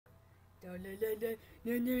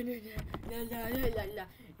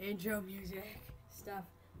Intro music stuff,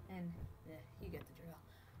 and you get the drill.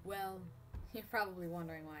 Well, you're probably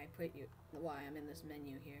wondering why I'm in this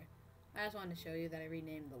menu here. I just wanted to show you that I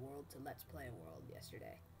renamed the world to Let's Play World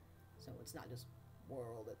yesterday, so it's not just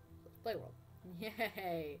world, it's Let's Play World.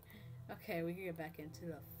 Yay! Okay, we can get back into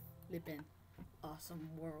the flippin' awesome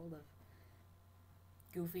world of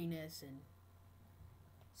goofiness and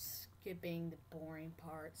skipping the boring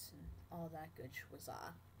parts and all that good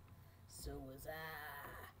schwazza. So was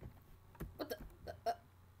what the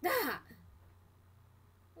ah!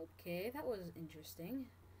 Okay, that was interesting.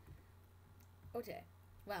 Okay,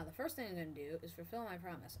 wow, the first thing I'm gonna do is fulfill my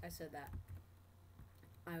promise. I said that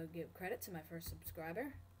I would give credit to my first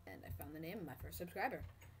subscriber, and I found the name of my first subscriber.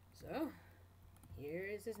 So, here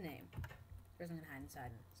is his name. First I'm gonna hide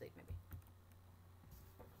inside and sleep, maybe.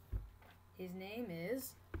 His name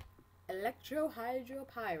is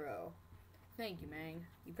Electrohydropyro. Thank you, man.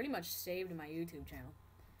 You pretty much saved my YouTube channel.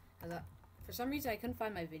 For some reason, I couldn't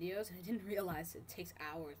find my videos, and I didn't realize it takes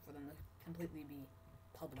hours for them to completely be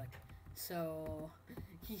public. So,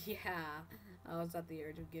 yeah, I was at the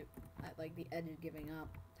edge of giving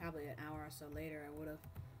up. Probably an hour or so later, I would have.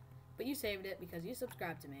 But you saved it because you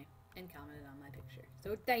subscribed to me and commented on my picture.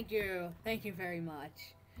 So thank you very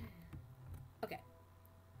much. Okay,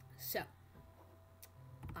 so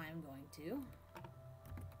I'm going to.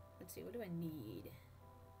 Let's see, what do I need?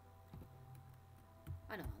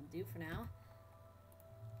 I know what I'll do for now.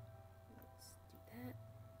 Let's do that.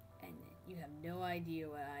 And then you have no idea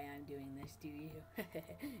why I'm doing this, do you?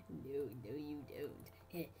 No, you don't.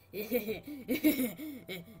 Okay.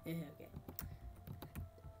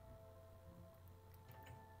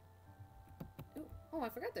 Ooh, oh, I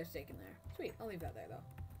forgot there's steak in there. Sweet, I'll leave that there, though.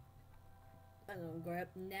 I'm going to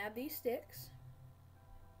nab these sticks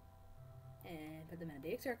and put them in a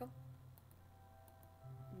big circle.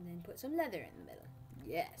 And then put some leather in the middle.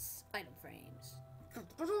 Yes, item frames. No,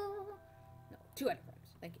 2 item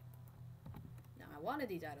frames. Thank you. Now, I wanted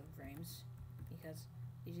these item frames because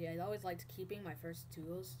usually I always liked keeping my first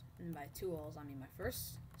tools, and by tools I mean my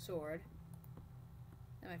first sword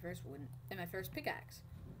and my first pickaxe.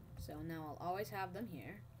 So now I'll always have them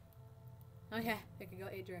here. Oh yeah, I can go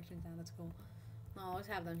 8 directions now. That's cool. I'll always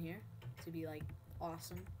have them here to be like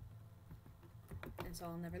awesome, and so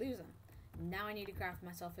I'll never lose them. Now I need to craft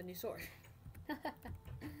myself a new sword.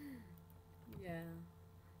 Yeah.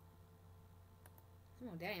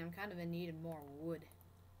 Oh dang, I'm kind of in need of more wood.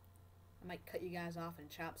 I might cut you guys off and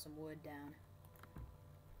chop some wood down.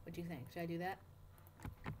 What do you think? Should I do that?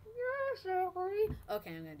 Yes, sorry.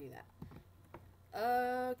 Okay, I'm gonna do that.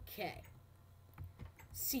 Okay.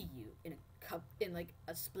 See you in like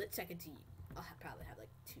a split second to you. I'll probably have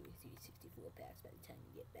like 2 or 3 64 packs by the time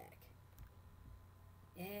you get back.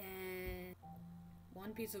 And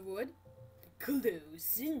 1 piece of wood.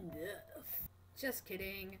 Close enough. Just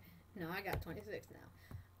kidding. No, I got 26 now.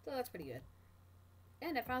 So that's pretty good.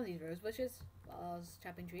 And I found these rose bushes while I was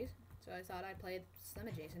chopping trees. So I thought I'd place them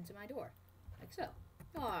adjacent to my door. Like so.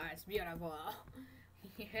 Oh, it's beautiful.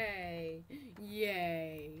 Yay.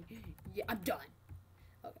 Yay. Yeah, I'm done.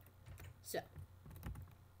 Okay. So.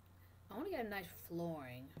 I want to get a nice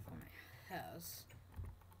flooring for my house.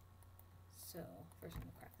 So, first I'm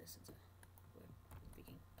going to craft this into wood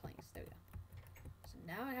freaking planks. There we go. So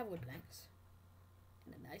now I have wood planks.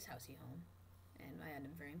 And a nice housey home. And my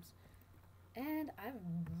item frames. And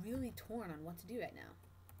I'm really torn on what to do right now.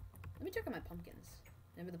 Let me check on my pumpkins.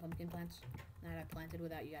 Remember the pumpkin plants that I planted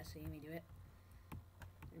without you guys seeing me do it?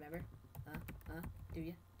 Remember? Do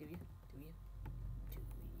you? Do you? Do you?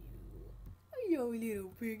 Do you? Yo,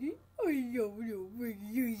 little piggy. Oh, yo, little piggy.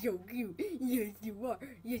 You're so cute. Yes, you are.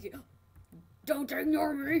 Yes, you are. Don't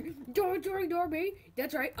ignore me! Don't ignore me!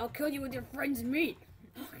 That's right, I'll kill you with your friend's meat!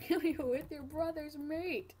 I'll kill you with your brother's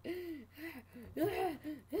meat!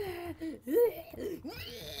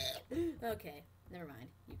 Okay, never mind.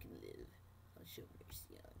 You can live. I'll show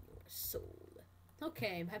mercy on your soul.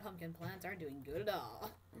 Okay, my pumpkin plants aren't doing good at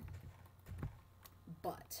all.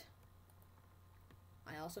 But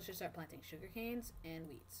I also should start planting sugar canes and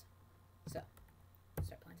wheats. So,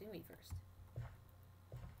 start planting wheat first.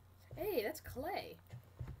 Hey, that's clay.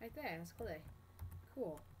 Right there, that's clay.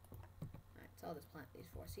 Cool. Alright, so I'll just plant these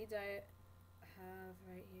 4 seeds I have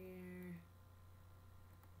right here.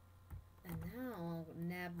 And now I'll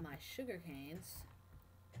nab my sugar canes.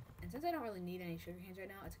 And since I don't really need any sugar canes right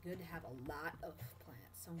now, it's good to have a lot of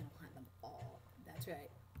plants. So I'm going to plant them all. That's right,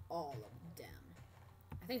 all of them.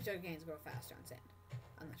 I think sugar canes grow faster on sand.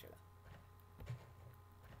 I'm not sure though.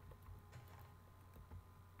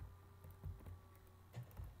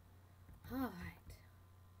 Alright.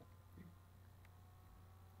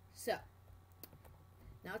 So,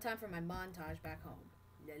 now time for my montage back home.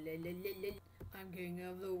 I'm king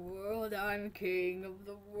of the world, I'm king of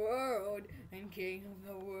the world, I'm king of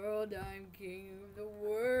the world, I'm king of the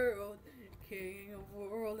world, king of the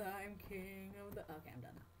world, I'm king of the... Okay, I'm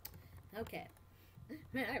done now. Okay.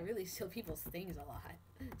 Man, I really steal people's things a lot.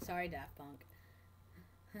 Sorry, Daft Punk.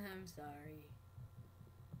 I'm sorry.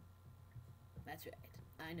 That's right.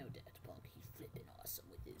 I know Daft Punk. He's flipping awesome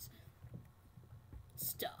with his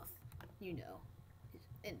stuff. You know.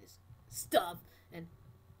 And his stuff. And,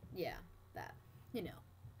 yeah, that. You know.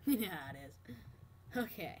 You know how it is.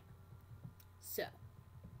 Okay. So.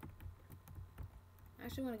 I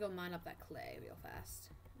actually want to go mine up that clay real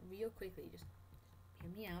fast. Real quickly. Just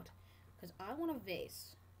hear me out. Because I want a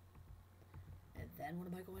vase. And then what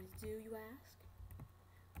am I going to do, you ask?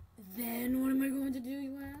 Then what am I going to do,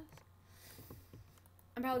 you ask?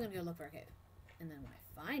 I'm probably going to go look for a cave. And then when I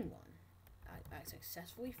find one, I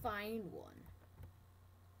successfully find one,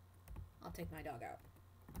 I'll take my dog out.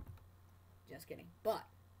 Just kidding. But,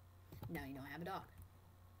 now you know I have a dog.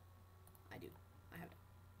 I do. I have a dog.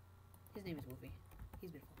 His name is Wolfie.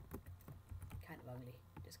 He's beautiful. Kind of ugly.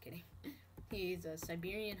 Just kidding. He's a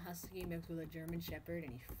Siberian Husky mixed with a German Shepherd,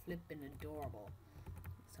 and he's flippin' adorable.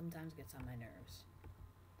 Sometimes gets on my nerves.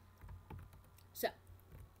 So,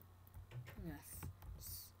 I'm gonna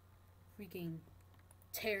freaking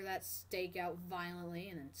tear that steak out violently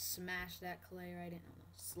and then smash that clay right in. Oh no,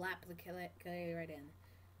 slap the clay right in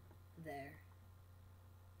there.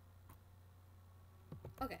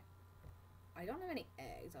 Okay. I don't have any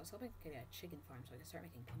eggs. I was hoping I could get a chicken farm so I could start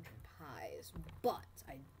making pumpkin pies, but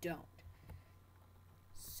I don't.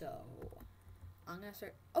 So, I'm gonna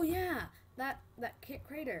start. Oh yeah, that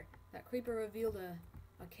crater, that creeper revealed a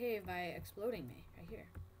cave by exploding me right here.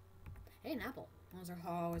 Hey, an apple. Those are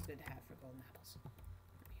always good to have for golden apples.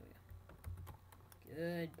 Here we go.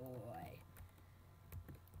 Good boy.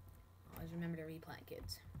 Always remember to replant,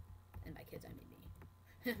 kids. And by kids, I mean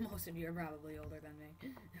me. Most of you are probably older than me.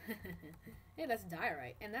 Hey, that's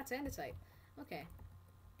diorite, and that's andesite. Okay.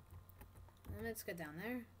 Let's get down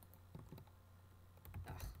there.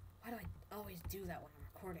 Ugh, why do I always do that when I'm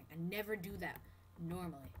recording? I never do that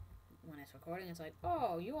normally. When it's recording, it's like,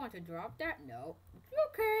 oh, you want to drop that? No.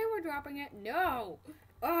 Okay, we're dropping it. No.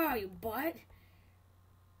 Oh, you butt.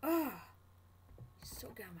 Oh. You so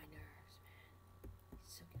get on my nerves, man. You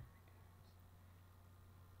so get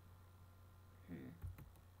on my nerves.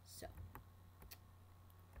 So.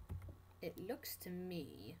 It looks to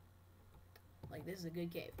me like this is a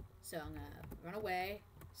good cave. So I'm going to run away,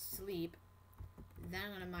 sleep, then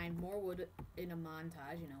I'm going to mine more wood in a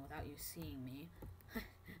montage, you know, without you seeing me.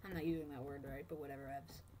 I'm not using that word right, but whatever,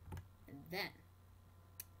 Ebs. And then,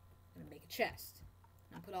 I'm going to make a chest.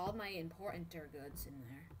 I'll put all my important goods in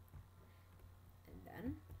there. And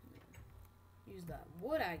then, use the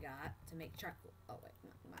wood I got to make charcoal. Oh, wait,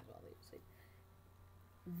 no, might as well leave it asleep.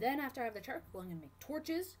 Then, after I have the charcoal, I'm going to make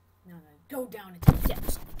torches. And I'm going to go down into the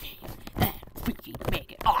depths of the cave. And we can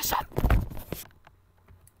make it awesome.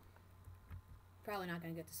 Probably not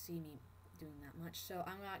going to get to see me doing that much, so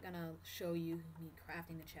I'm not gonna show you me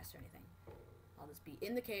crafting the chest or anything. I'll just be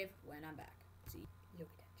in the cave when I'm back. See? Look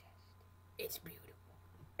at that chest. It's beautiful.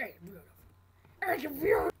 It's beautiful. It's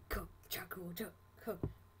beautiful. Cook, charcoal, cook,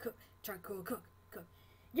 charcoal, cook.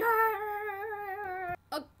 Yeah!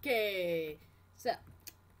 Okay, so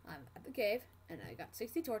I'm at the cave, and I got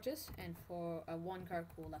 60 torches, and for a 1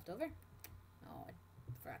 charcoal left over. Oh, I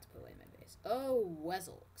forgot to put away my base. Oh,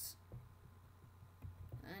 Wezzles.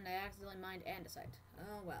 And I accidentally mined andesite.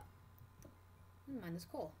 Oh well. I'm gonna mine this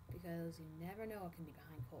coal, because you never know what can be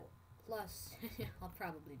behind coal. Plus, I'll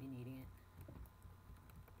probably be needing it.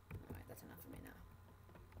 Alright, that's enough for me now.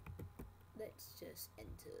 Let's just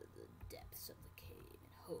enter the depths of the cave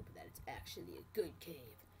and hope that it's actually a good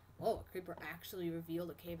cave. Whoa, a creeper actually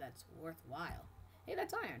revealed a cave that's worthwhile. Hey,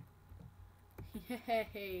 that's iron.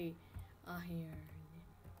 Yay, iron.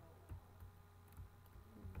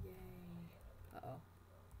 Yay. Uh-oh.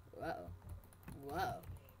 Whoa. Whoa.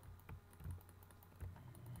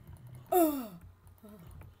 Oh!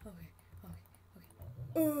 Okay.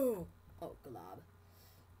 Oh! Oh, glob.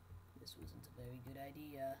 This wasn't a very good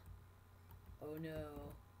idea. Oh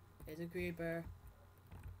no. There's a creeper.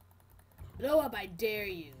 Blow up, I dare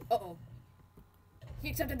you. Uh-oh. He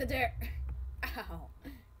accepted the dare. Ow.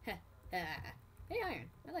 Hey, iron.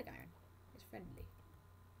 I like iron. It's friendly.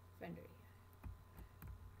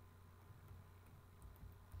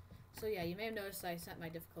 So yeah, you may have noticed I set my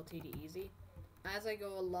difficulty to easy. As I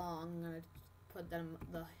go along, I'm going to put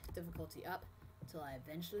the difficulty up until I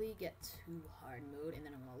eventually get to hard mode, and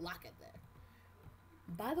then I'm going to lock it there.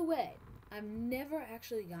 By the way, I've never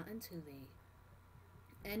actually gotten to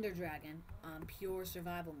the Ender Dragon on pure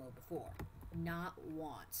survival mode before. Not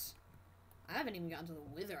once. I haven't even gotten to the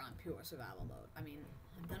Wither on pure survival mode. I mean,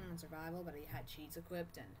 I've done it on survival, but I had cheats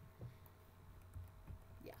equipped and...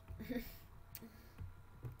 yeah.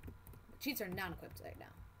 Cheats are not equipped right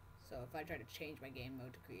now. So if I try to change my game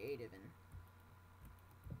mode to creative and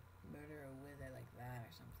murder a Wither like that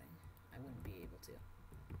or something, I wouldn't be able to.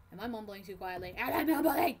 Am I mumbling too quietly? Am I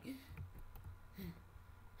mumbling?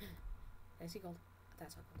 Did I see gold?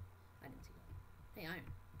 That's not gold. I didn't see gold. Hey, iron.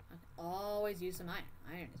 I can always use some iron.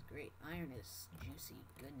 Iron is great. Iron is juicy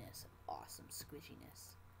goodness. Awesome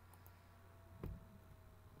squishiness.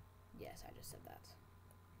 Yes, I just said that.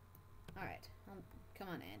 Alright. Come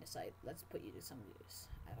on, andesite. Let's put you to some use.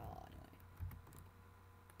 At all,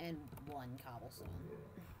 anyway. And one cobblestone.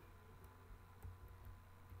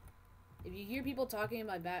 If you hear people talking in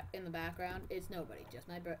the background, it's nobody. Just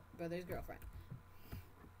my brother's girlfriend.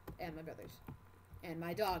 And my brothers. And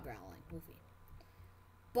my dog growling. Woofy.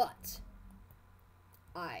 But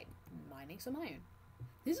I'm mining some iron.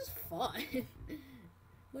 This is fun.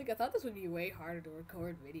 Like, I thought this would be way harder to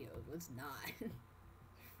record videos, but it's not.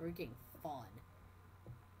 Freaking fun.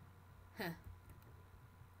 Huh.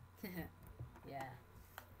 Yeah.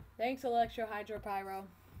 Thanks, Electro-Hydro-Pyro.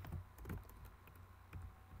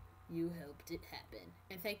 You helped it happen.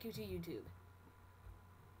 And thank you to YouTube.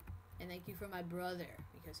 And thank you for my brother,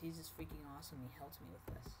 because he's just freaking awesome. He helped me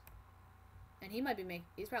with this. And he might be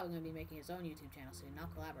he's probably going to be making his own YouTube channel soon. I'll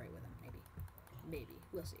collaborate with him, maybe. Maybe.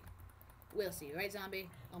 We'll see. We'll see, right, zombie?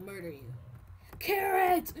 I'll murder you.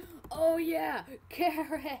 Carrot! Oh, yeah!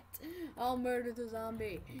 Carrot! I'll murder the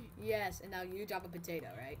zombie. Yes, and now you drop a potato,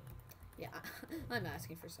 right? Yeah, I'm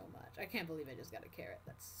asking for so much. I can't believe I just got a carrot.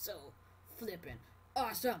 That's so flippin'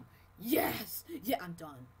 awesome! Yes! Yeah, I'm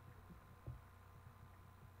done.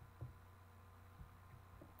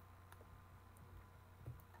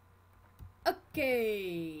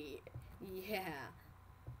 Okay! Yeah.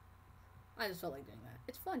 I just felt like doing that.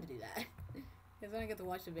 It's fun to do that. Because then I get to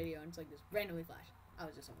watch the video and it's like just randomly flash. I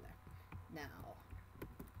was just over there. Now.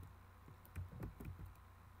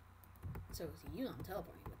 So to you, I'm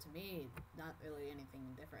teleporting, but to me, not really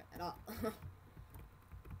anything different at all.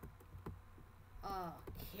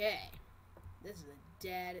 Okay. This is a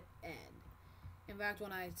dead end. In fact,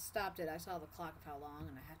 when I stopped it, I saw the clock of how long,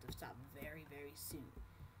 and I have to stop very, very soon.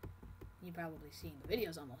 You've probably seen the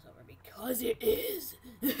video's almost over, because it is!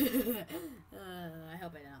 I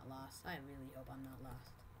hope I'm not lost. I really hope I'm not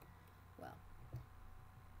lost. Well.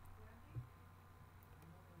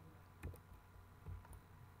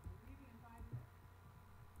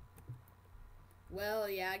 Well,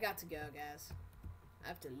 yeah, I got to go, guys. I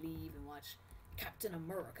have to leave and watch Captain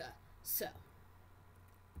America. So,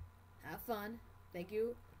 have fun. Thank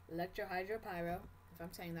you, Electro-Hydro-Pyro. If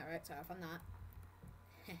I'm saying that right, sorry if I'm not.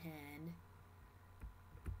 And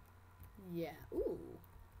yeah, ooh,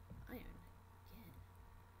 iron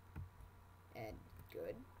again. And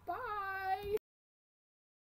good.